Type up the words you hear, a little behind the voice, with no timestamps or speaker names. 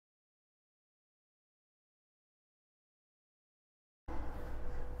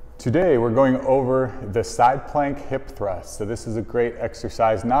Today we're going over the side plank hip thrust. So this is a great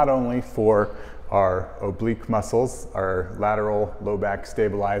exercise not only for our oblique muscles, our lateral low back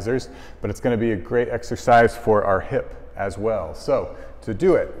stabilizers, but it's going to be a great exercise for our hip as well. So to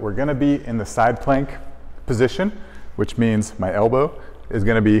do it, we're going to be in the side plank position, which means my elbow is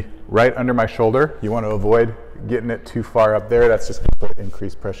going to be right under my shoulder. You want to avoid getting it too far up there. That's just going to put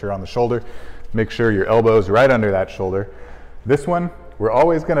increased pressure on the shoulder. Make sure your elbow is right under that shoulder. This one, we're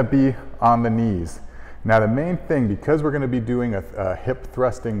always going to be on the knees. Now the main thing, because we're going to be doing a hip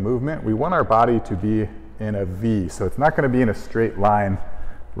thrusting movement, we want our body to be in a V. So it's not going to be in a straight line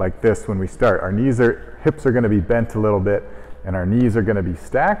like this when we start. Our hips are going to be bent a little bit and our knees are going to be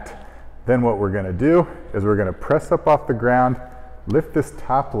stacked. Then what we're going to do is we're going to press up off the ground, lift this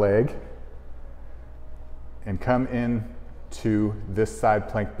top leg, and come in to this side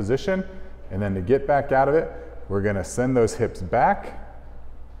plank position. And then to get back out of it, we're going to send those hips back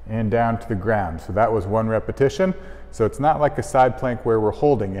and down to the ground. So that was one repetition. So it's not like a side plank where we're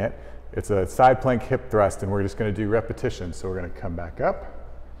holding it. It's a side plank hip thrust, and we're just going to do repetitions. So we're going to come back up,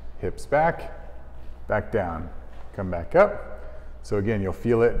 hips back, back down, come back up. So again, you'll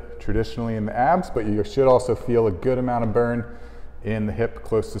feel it traditionally in the abs, but you should also feel a good amount of burn in the hip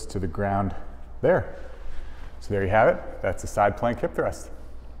closest to the ground there. So there you have it. That's a side plank hip thrust.